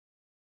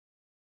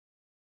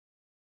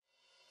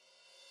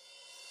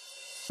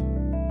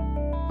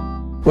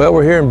Well,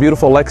 we're here in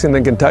beautiful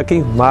Lexington,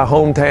 Kentucky, my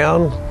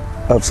hometown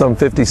of some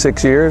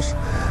 56 years.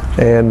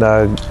 And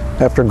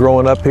after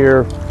growing up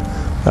here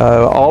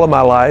all of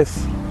my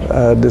life,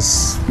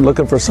 just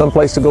looking for some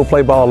place to go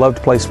play ball, I love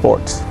to play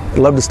sports. I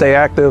love to stay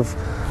active,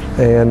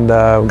 and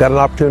got an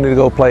opportunity to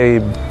go play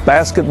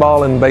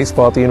basketball and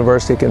baseball at the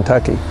University of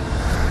Kentucky.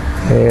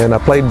 And I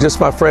played just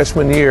my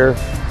freshman year,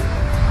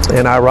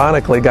 and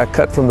ironically got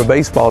cut from the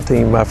baseball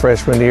team my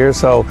freshman year.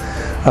 So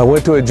I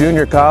went to a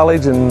junior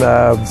college, and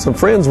some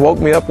friends woke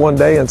me up one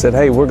day and said,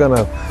 "Hey, we're going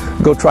to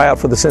go try out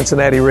for the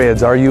Cincinnati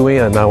Reds. Are you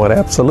in?" I went,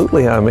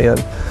 "Absolutely, I'm in."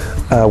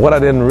 What I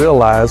didn't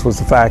realize was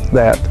the fact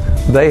that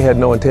they had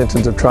no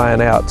intentions of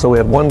trying out. So we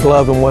had one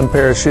glove and one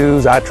pair of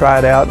shoes. I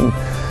tried out, and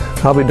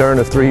I'll be darned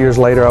if 3 years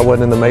later I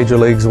wasn't in the major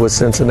leagues with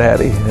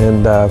Cincinnati.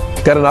 And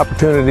got an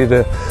opportunity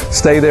to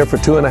stay there for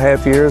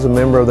 2.5 years, a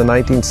member of the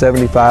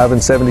 1975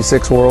 and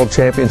 76 World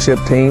Championship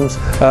teams.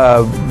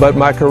 But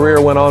my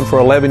career went on for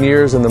 11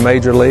 years in the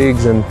major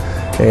leagues, and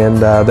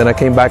then I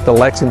came back to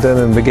Lexington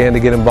and began to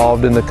get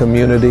involved in the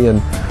community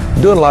and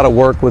doing a lot of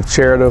work with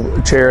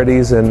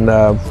charities, and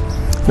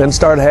then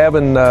started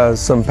having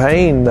some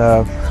pain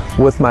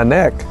with my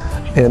neck.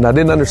 And I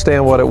didn't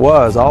understand what it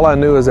was. All I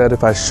knew is that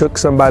if I shook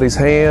somebody's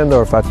hand,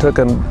 or if I took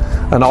an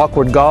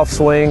awkward golf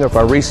swing, or if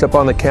I reached up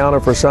on the counter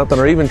for something,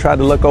 or even tried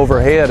to look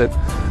overhead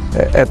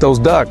at those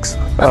ducks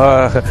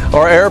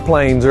or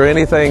airplanes or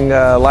anything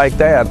like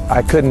that,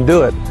 I couldn't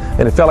do it.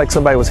 And it felt like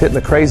somebody was hitting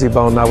the crazy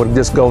bone, and I would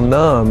just go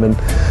numb.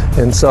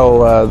 And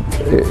so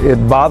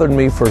it bothered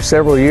me for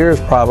several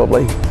years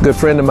probably. A good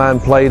friend of mine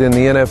played in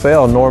the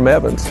NFL, Norm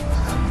Evans.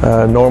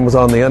 Norm was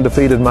on the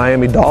undefeated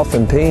Miami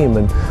Dolphin team,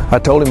 and I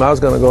told him I was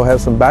going to go have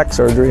some back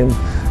surgery, and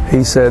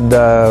he said,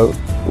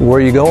 "Where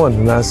are you going?"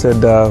 And I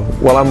said,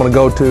 "Well, I'm going to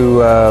go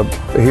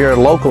to here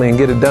locally and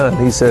get it done."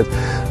 He said,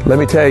 "Let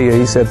me tell you,"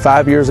 he said,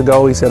 5 years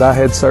ago, he said, "I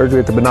had surgery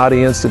at the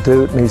Bonati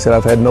Institute," and he said,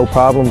 "I've had no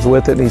problems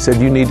with it," and he said,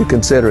 "You need to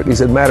consider it." He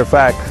said, "Matter of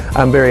fact,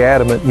 I'm very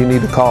adamant you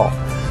need to call."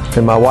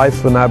 And my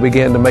wife and I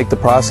began to make the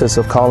process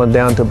of calling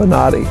down to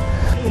Bonati.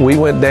 We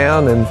went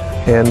down, and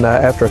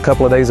after a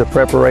couple of days of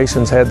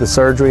preparations had the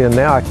surgery, and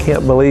now I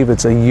can't believe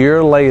it's a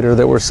year later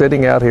that we're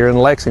sitting out here in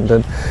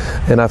Lexington,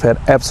 and I've had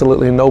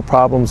absolutely no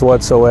problems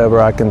whatsoever.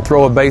 I can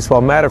throw a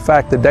baseball. Matter of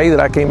fact, the day that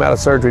I came out of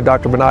surgery,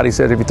 Dr. Bonati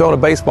said, "Have you thrown a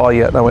baseball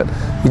yet?" And I went,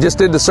 "You just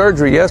did the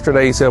surgery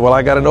yesterday." He said, "Well,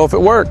 I got to know if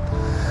it worked."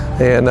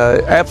 And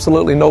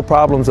absolutely no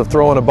problems of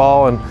throwing a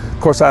ball. And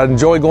of course, I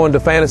enjoy going to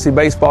fantasy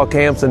baseball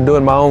camps and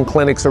doing my own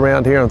clinics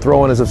around here, and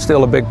throwing is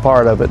still a big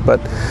part of it. But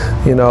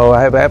you know,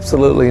 I have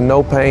absolutely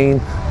no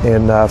pain,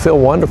 and I feel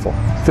wonderful.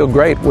 I feel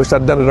great. Wish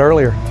I'd done it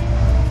earlier.